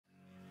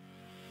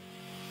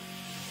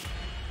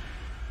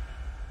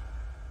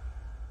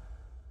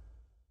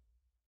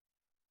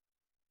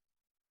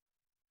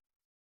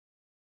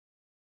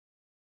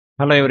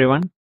Hello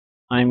everyone,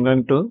 I am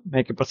going to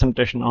make a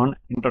presentation on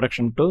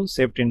Introduction to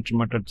Safety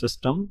Instrumented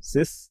System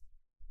SIS,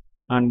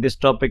 and this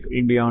topic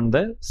will be on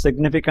the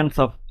significance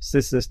of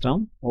SIS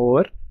system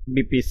over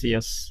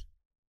BPCS.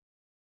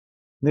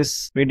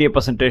 This video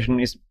presentation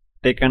is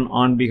taken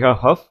on behalf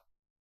of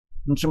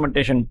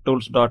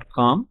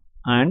instrumentationtools.com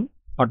and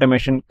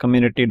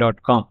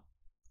automationcommunity.com.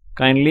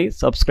 Kindly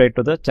subscribe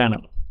to the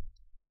channel.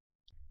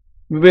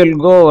 We will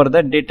go over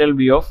the detailed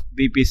view of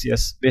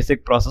BPCS,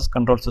 Basic Process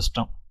Control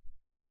System.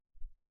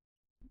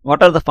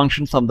 What are the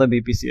functions of the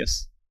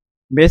BPCS?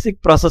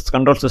 Basic process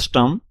control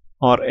system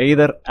are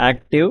either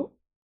active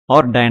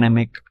or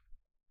dynamic.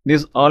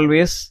 This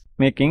always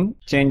making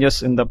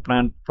changes in the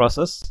plant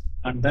process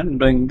and then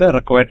doing the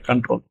required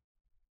control.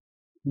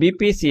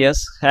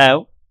 BPCS have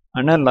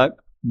analog,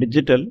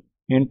 digital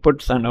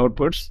inputs and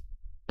outputs,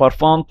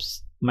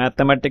 performs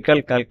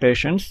mathematical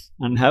calculations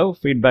and have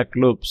feedback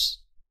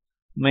loops,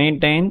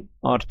 maintain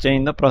or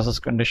change the process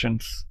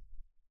conditions.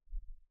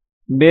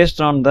 Based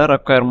on the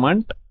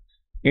requirement,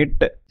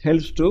 it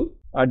helps to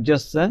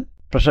adjust the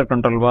pressure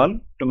control valve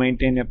to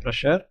maintain a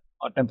pressure,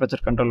 or temperature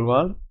control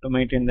valve to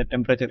maintain the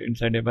temperature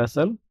inside a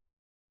vessel,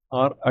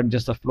 or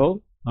adjust the flow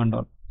and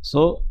all.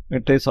 So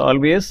it is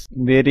always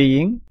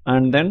varying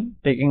and then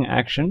taking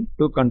action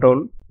to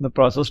control the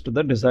process to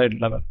the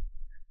desired level.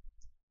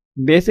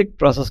 Basic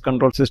process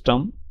control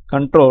system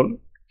control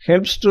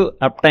helps to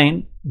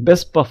obtain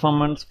best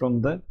performance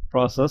from the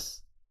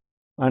process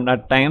and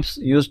at times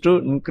used to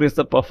increase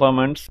the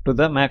performance to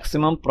the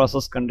maximum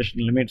process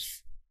condition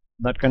limits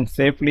that can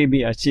safely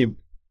be achieved.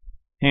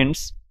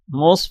 Hence,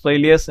 most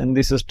failures in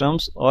these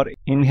systems are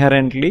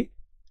inherently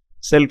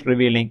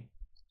self-revealing.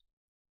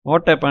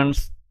 What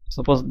happens?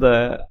 Suppose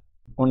the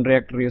one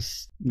reactor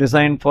is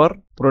designed for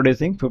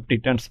producing 50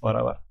 tons per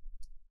hour.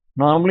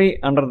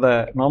 Normally, under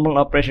the normal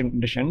operation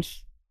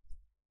conditions,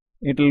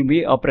 it will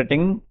be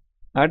operating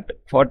at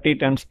 40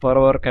 tons per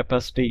hour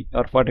capacity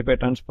or 45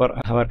 tons per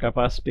hour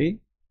capacity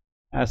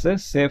as a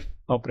safe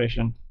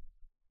operation.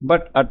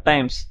 But at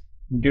times,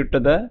 due to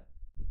the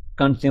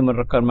consumer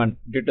requirement,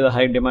 due to the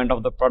high demand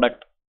of the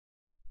product,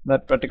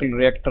 that particular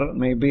reactor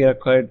may be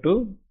required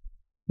to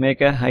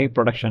make a high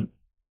production.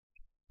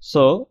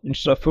 So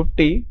instead of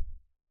 50,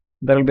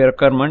 there will be a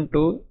requirement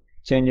to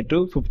change it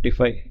to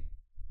 55.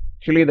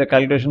 Actually, the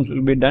calculations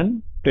will be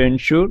done to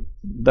ensure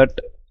that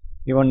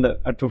even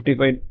at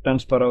 55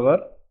 tons per hour,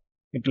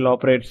 it will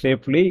operate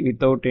safely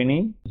without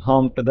any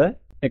harm to the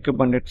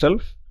equipment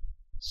itself.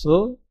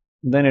 So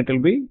then it will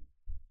be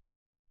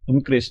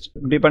increased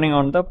depending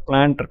on the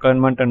plant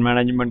requirement and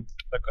management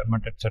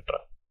requirement, etc.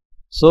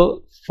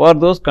 So for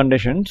those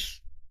conditions,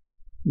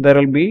 there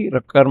will be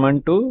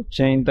requirement to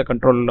change the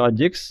control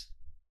logics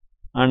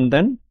and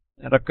then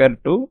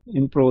required to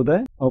improve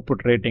the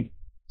output rating.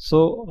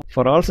 So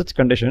for all such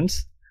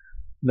conditions,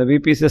 the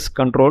BPCS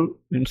control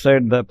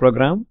inside the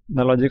program,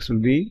 the logics will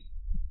be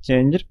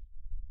changed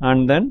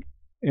and then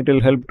it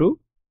will help to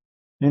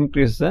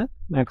increase the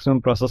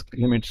maximum process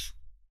limits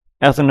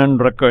as and when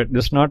required.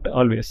 This is not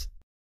always.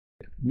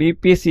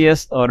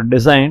 BPCS are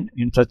designed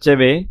in such a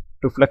way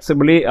to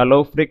flexibly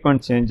allow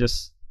frequent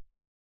changes.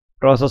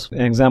 Process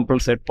example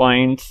set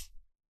points,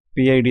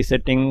 PID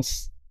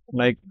settings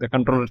like the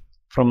control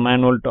from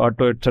manual to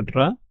auto,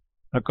 etc.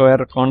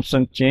 require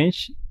constant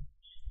change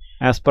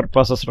as per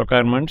process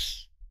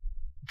requirements.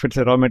 If it's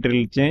a raw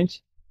material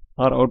change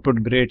or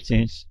output grade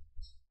change.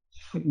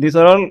 These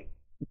are all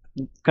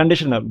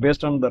conditional.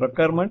 Based on the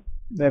requirement,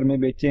 there may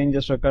be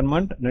changes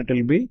requirement and it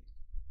will be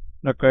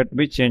required to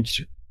be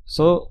changed.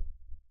 So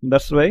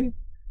that's why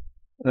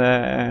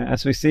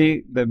as we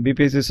see, the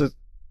BPCS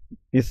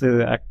is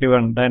active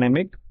and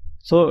dynamic.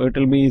 So it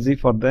will be easy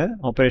for the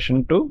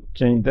operation to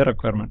change the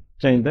requirement,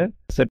 change the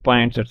set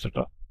points,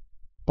 etc.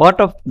 Part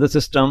of the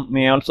system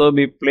may also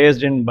be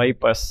placed in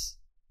bypass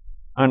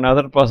and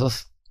other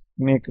process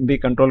may be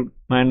controlled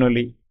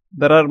manually.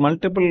 There are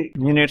multiple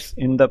units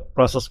in the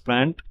process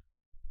plant.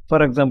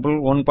 For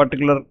example, one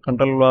particular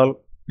control valve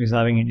is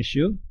having an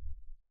issue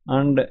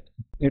and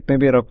it may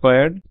be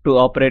required to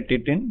operate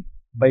it in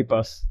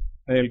bypass.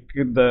 I will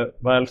keep the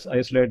valves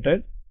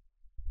isolated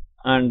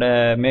and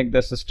make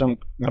the system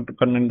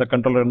in the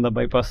controller in the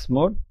bypass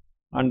mode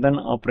and then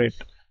operate.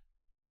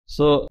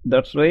 So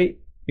that's why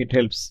it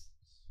helps.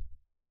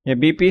 A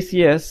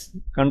BPCS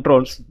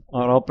controls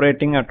are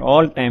operating at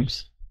all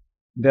times.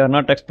 They are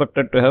not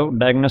expected to have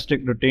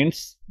diagnostic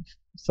routines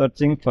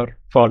searching for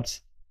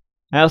faults.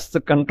 As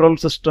the control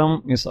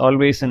system is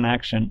always in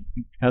action,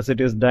 as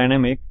it is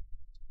dynamic,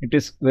 it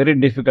is very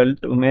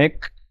difficult to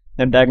make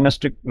a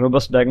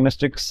robust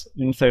diagnostics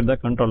inside the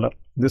controller.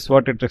 This is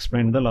what it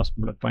explained in the last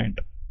bullet point.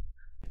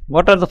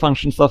 What are the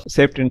functions of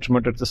safety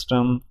instrumented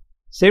system?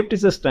 Safety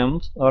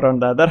systems are, on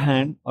the other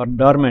hand, are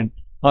dormant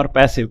or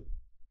passive.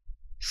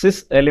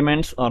 SIS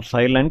elements are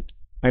silent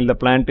while the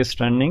plant is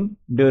running.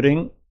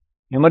 During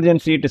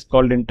emergency, it is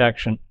called into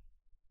action.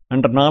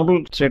 Under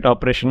normal state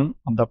operation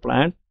of the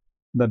plant,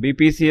 the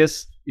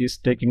BPCS is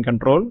taking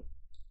control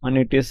and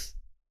it is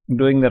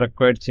doing the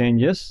required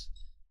changes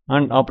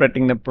and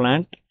operating the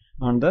plant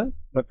on the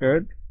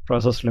required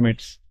process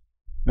limits.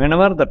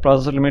 Whenever the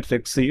process limits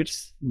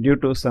exceeds due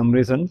to some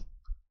reason,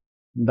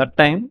 that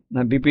time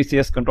the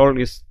BPCS control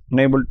is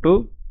unable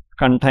to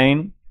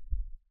contain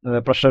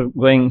the pressure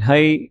going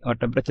high or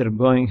temperature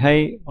going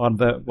high or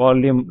the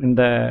volume in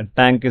the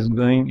tank is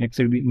going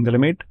exceeding the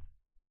limit.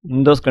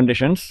 In those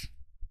conditions,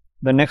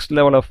 the next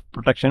level of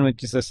protection,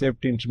 which is a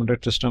safety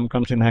instrumented system,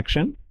 comes in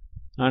action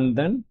and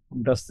then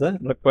does the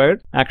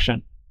required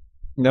action.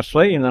 That's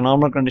why in the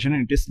normal condition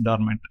it is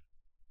dormant.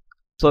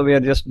 So we are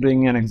just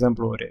doing an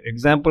example over here.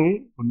 Example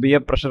would be a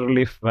pressure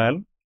relief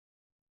valve.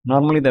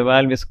 Normally the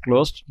valve is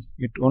closed.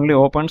 It only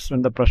opens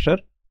when the pressure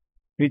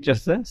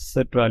reaches the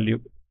set value.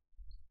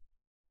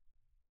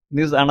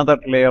 This is another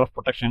layer of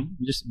protection,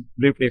 just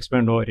briefly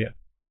explained over here.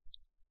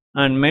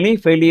 And many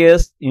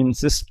failures in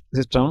SIS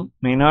system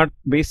may not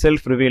be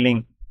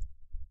self-revealing.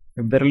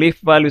 If the relief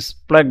valve is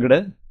plugged,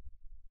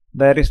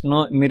 there is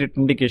no immediate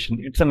indication.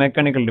 It's a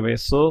mechanical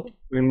device, so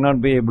we will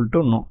not be able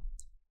to know.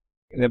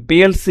 The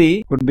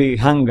PLC could be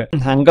hung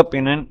up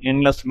in an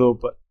endless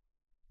loop.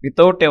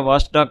 Without a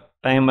watchdog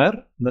timer,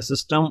 the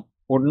system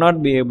would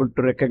not be able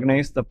to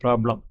recognize the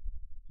problem.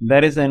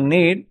 There is a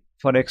need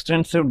for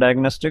extensive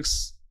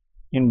diagnostics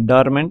in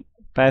dormant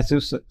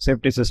passive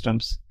safety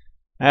systems.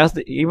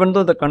 Even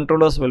though the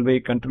controllers will be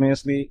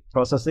continuously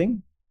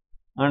processing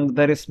and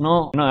there is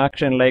no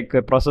action, like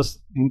process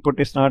input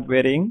is not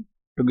varying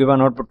to give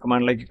an output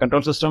command, like a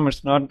control system,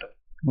 it's not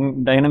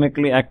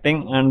dynamically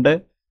acting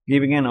and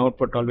giving an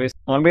output,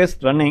 always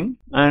running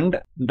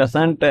and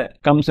doesn't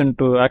comes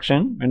into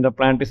action when the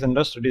plant is in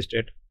the steady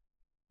state.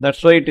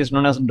 That's why it is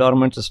known as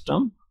dormant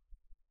system.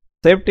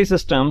 Safety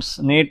systems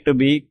need to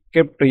be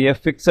kept to a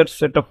fixed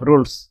set of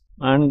rules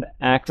and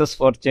access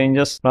for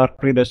changes are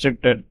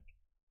pre-restricted,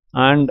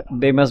 and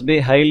they must be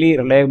highly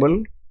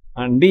reliable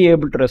and be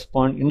able to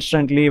respond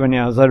instantly when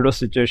a hazardous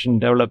situation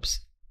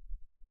develops.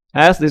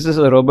 As this is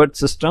a robot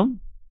system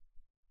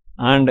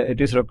and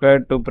it is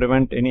required to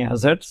prevent any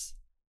hazards,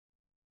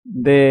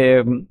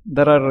 there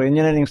are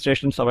engineering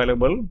stations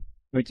available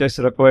which is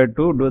required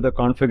to do the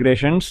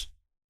configurations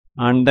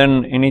and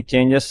then any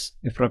changes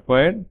if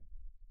required.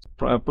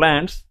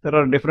 Plants, there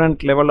are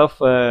different level of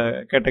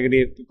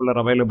category people are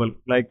available,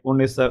 like one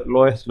is the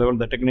lowest level,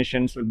 the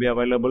technicians will be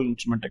available,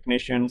 instrument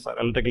technicians or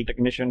electrical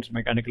technicians,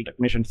 mechanical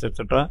technicians,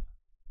 etc.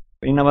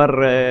 In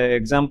our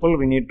example,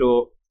 we need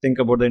to think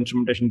about the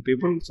instrumentation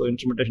people, so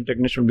instrumentation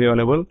technician will be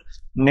available.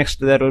 Next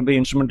there will be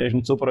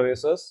instrumentation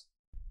supervisors,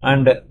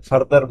 and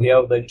further we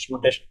have the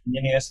instrumentation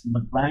engineers in the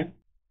plant,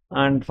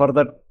 and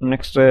further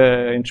next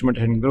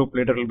instrumentation group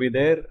leader will be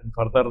there, and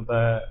further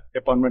the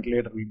department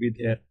leader will be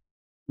there.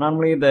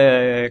 Normally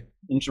the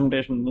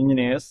instrumentation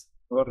engineers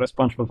who are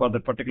responsible for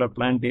that particular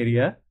plant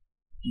area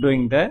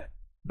doing the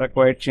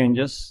required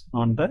changes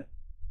on the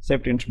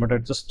safety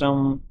instrumented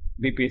system,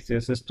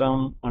 BPCS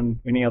system and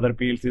any other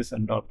PLCs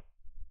and all.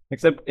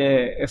 Except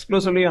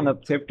exclusively on the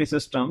safety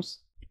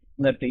systems,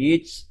 that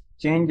each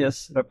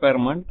changes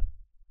requirement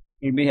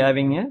will be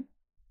having a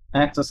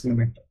access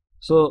limit.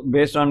 So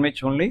based on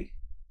which only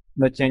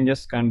the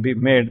changes can be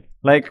made.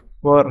 Like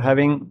for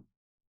having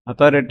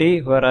authority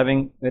who are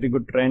having very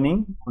good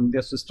training on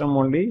their system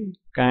only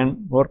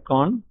can work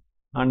on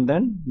and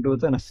then do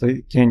the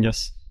necessary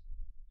changes.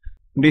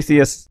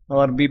 DCS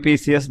or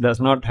BPCS does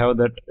not have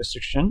that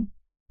restriction.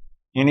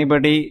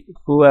 Anybody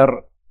who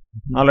are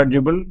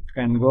knowledgeable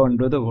can go and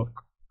do the work.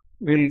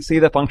 We'll see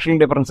the functional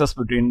differences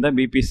between the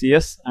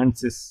BPCS and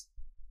SIS.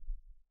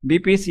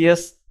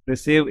 BPCS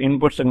receive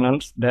input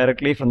signals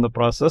directly from the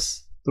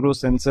process through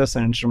sensors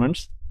and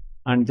instruments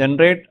and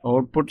generate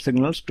output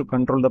signals to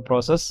control the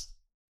process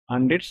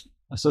and its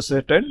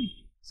associated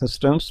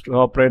systems to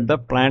operate the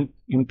plant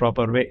in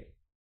proper way.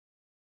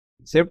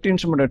 Safety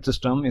instrumented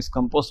system is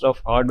composed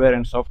of hardware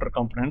and software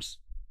components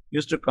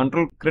used to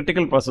control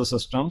critical process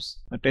systems,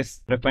 that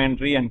is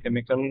refinery and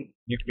chemical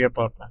nuclear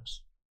power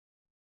plants.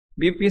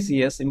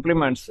 BPCS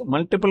implements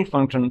multiple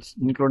functions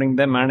including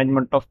the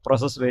management of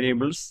process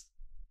variables,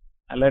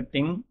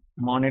 alerting,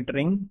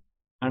 monitoring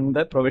and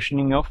the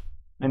provisioning of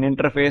an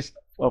interface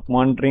of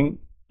monitoring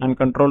and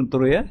control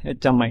through a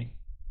HMI.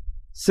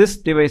 SIS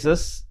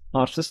devices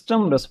are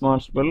systems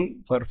responsible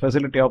for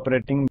facility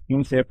operating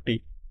in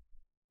safety.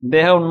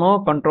 They have no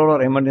control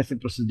or emergency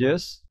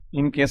procedures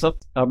in case of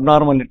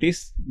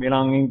abnormalities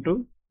belonging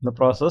to the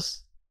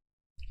process,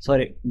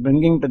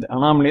 bringing to the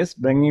anomalies,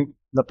 bringing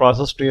the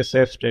process to a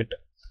safe state.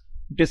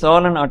 It is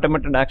all an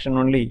automated action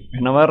only.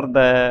 Whenever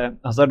the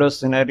hazardous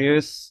scenario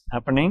is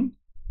happening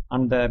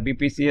and the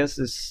BPCS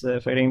is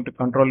failing to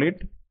control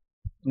it,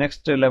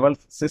 next level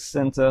SIS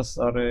sensors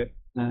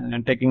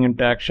are taking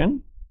into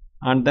action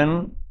and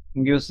then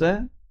gives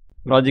a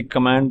logic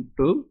command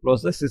to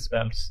close the SIS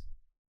valves.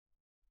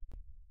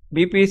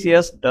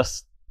 BPCS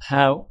does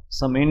have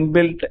some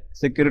inbuilt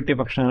security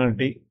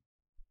functionality,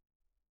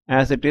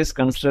 as it is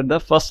considered the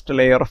first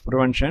layer of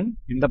prevention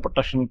in the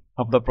protection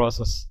of the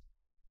process.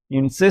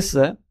 In SIS,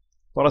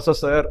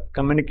 processor,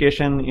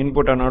 communication,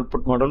 input and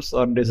output models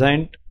are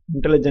designed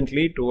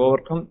intelligently to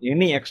overcome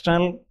any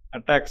external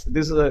attacks.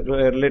 This is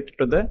related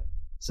to the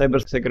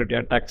cyber security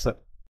attacks.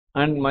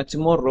 and much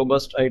more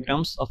robust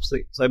items of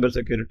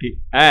cybersecurity,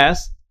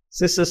 as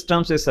SIS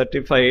systems is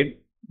certified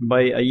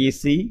by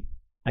IEC,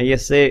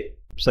 ISA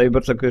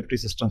cybersecurity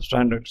system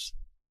standards.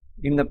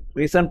 In the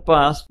recent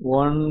past,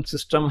 one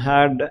system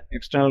had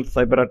external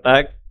cyber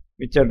attack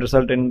which had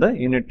resulted in the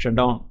unit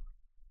shutdown.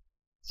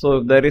 So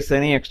if there is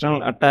any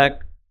external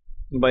attack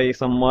by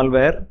some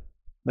malware,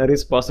 there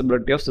is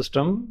possibility of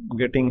system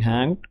getting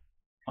hacked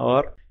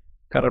or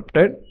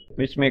corrupted,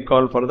 which may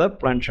call for the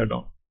plant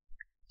shutdown.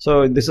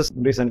 So this is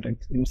recent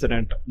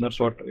incident. That's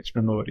what I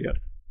explained over here.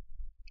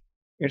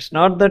 It's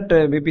not that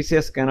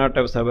BPCS cannot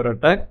have cyber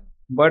attack,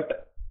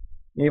 but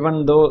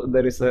even though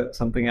there is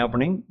something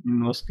happening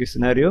in worst case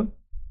scenario,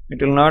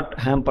 it will not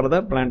hamper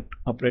the plant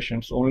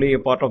operations. Only a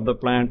part of the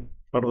plant,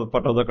 part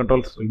of the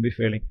controls will be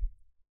failing.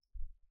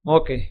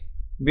 Okay,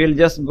 we'll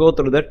just go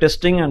through the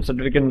testing and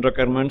certificate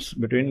requirements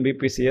between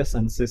BPCS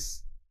and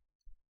SIS.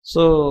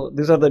 So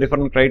these are the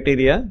different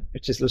criteria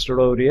which is listed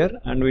over here,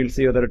 and we'll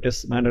see whether it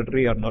is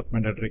mandatory or not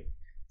mandatory.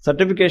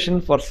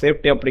 Certification for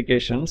safety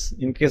applications.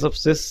 In case of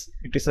SIS,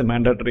 it is a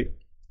mandatory.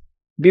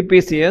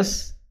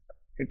 BPCS,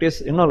 it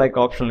is like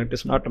optional. It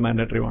is not a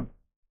mandatory one.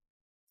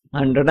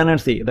 And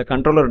redundancy, the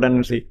controller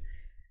redundancy.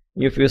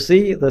 If you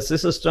see the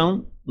SIS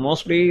system,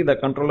 mostly the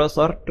controllers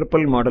are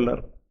triple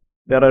modular.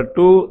 There are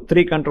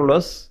 2-3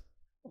 controllers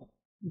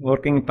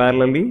working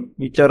parallelly,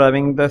 each are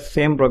having the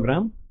same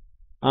program,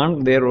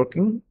 and they are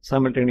working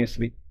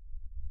simultaneously.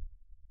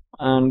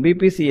 And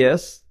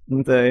BPCS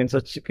in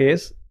such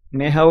case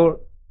may have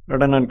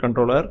redundant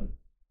controller,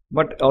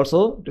 but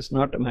also it is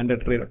not a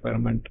mandatory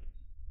requirement.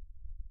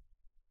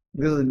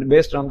 This is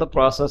based on the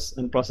process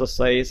and process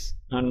size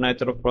and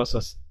nature of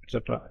process,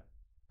 etc.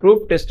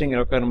 Proof testing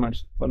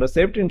requirements. For the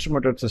safety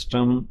instrumented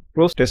system,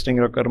 proof testing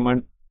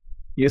requirement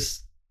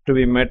is to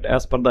be met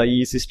as per the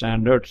IEC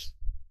standards.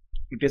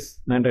 It is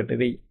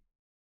mandatory.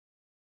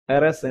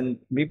 Whereas in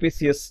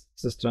BPCS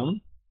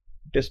system,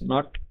 it is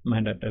not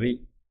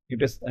mandatory.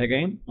 It is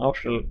again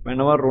optional.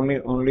 Whenever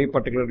only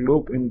particular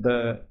loop in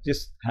the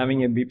just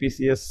having a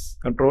BPCS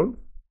control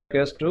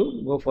has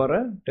to go for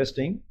a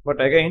testing, but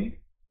again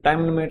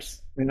time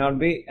limits may not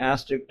be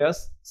as strict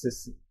as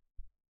SIS.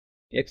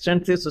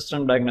 Extensive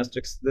system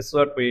diagnostics. This is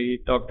what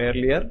we talked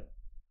earlier.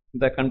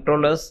 The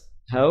controllers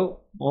have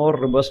more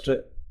robust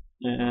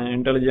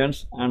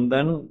intelligence, and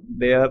then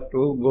they have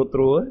to go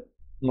through a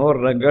more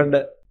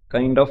rugged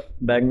kind of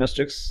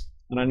diagnostics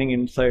running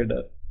inside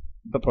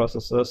the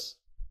processors,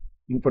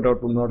 input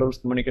output models,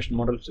 communication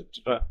models,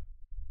 etc.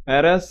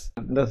 Whereas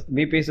the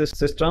BPCS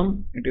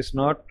system, it is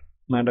not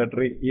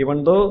mandatory,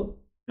 even though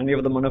many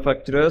of the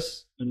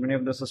manufacturers and many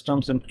of the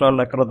systems installed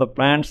across the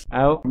plants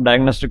have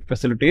diagnostic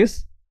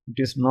facilities.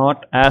 It is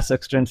not as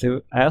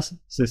extensive as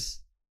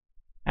SIS.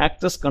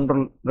 Access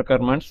control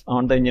requirements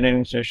on the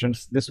engineering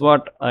stations. This is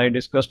what I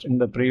discussed in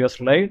the previous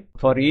slide.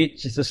 For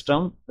each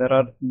system, there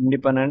are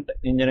independent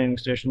engineering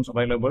stations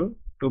available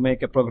to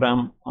make a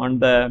program on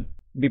the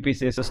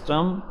BPCS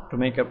system, to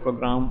make a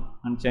program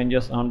and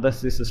changes on the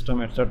SIS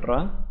system,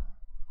 etc.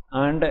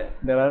 And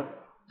there are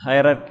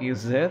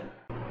hierarchies there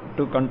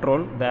to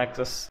control the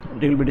access.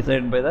 It will be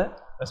decided by the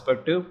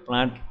respective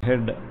plant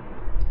head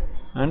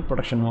and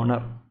production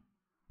owner.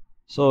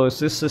 So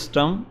SIS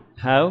system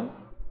have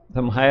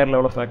some higher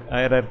level of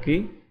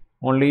hierarchy.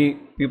 Only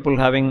people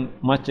having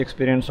much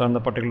experience on the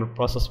particular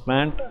process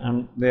plant,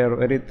 and they are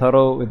very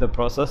thorough with the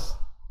process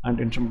and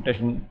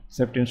instrumentation,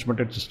 safety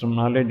instrumented system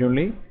knowledge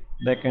only,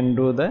 they can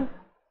do the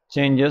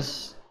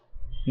changes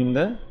in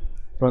the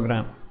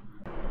program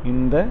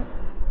in the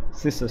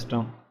SIS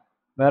system.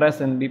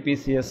 Whereas in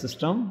BPCS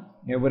system,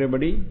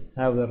 everybody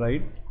have the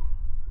right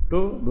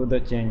to do the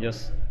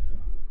changes.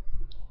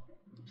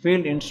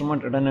 Field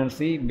instrument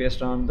redundancy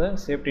based on the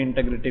safety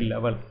integrity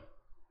level.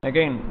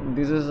 Again,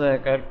 this is a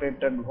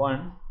calculated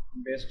one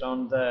based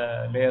on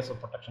the layers of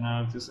protection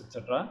analysis,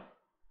 etc.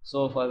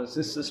 So for the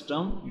SIS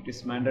system, it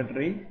is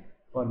mandatory.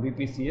 For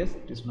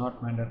BPCS, it is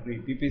not mandatory.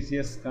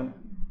 BPCS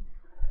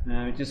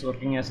which is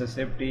working as a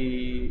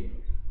safety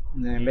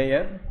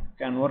layer,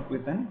 can work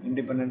with an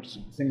independent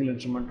single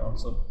instrument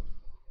also.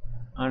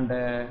 And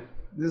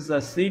this is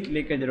a seat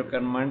leakage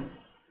requirement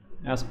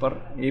as per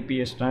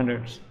APA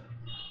standards.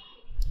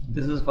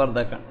 This is for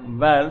the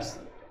valves,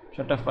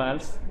 shut-off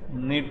valves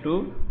need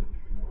to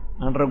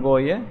undergo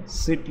a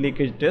seat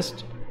leakage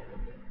test,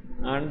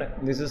 and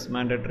this is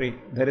mandatory.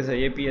 There is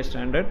a APA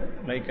standard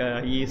like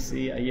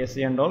EEC,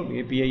 ISA and all.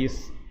 APA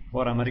is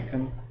for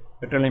American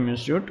Petroleum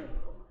Institute.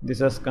 This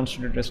has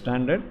constituted a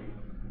standard.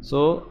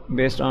 So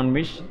based on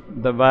which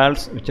the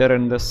valves which are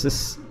in the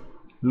SIS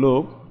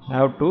loop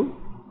have to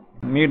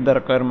meet the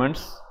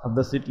requirements of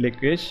the seat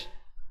leakage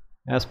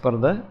as per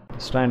the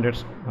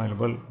standards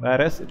available.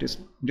 Whereas it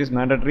is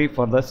mandatory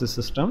for the SIS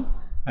system,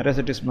 whereas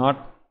it is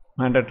not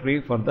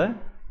mandatory for the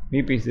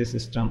BPCS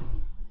system.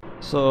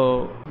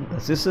 So the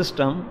SIS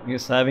system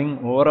is having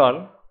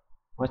overall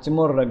much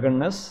more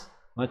ruggedness,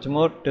 much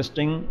more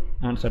testing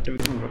and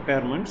certification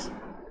requirements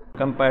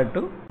compared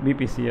to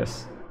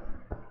BPCS.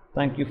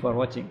 Thank you for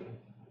watching.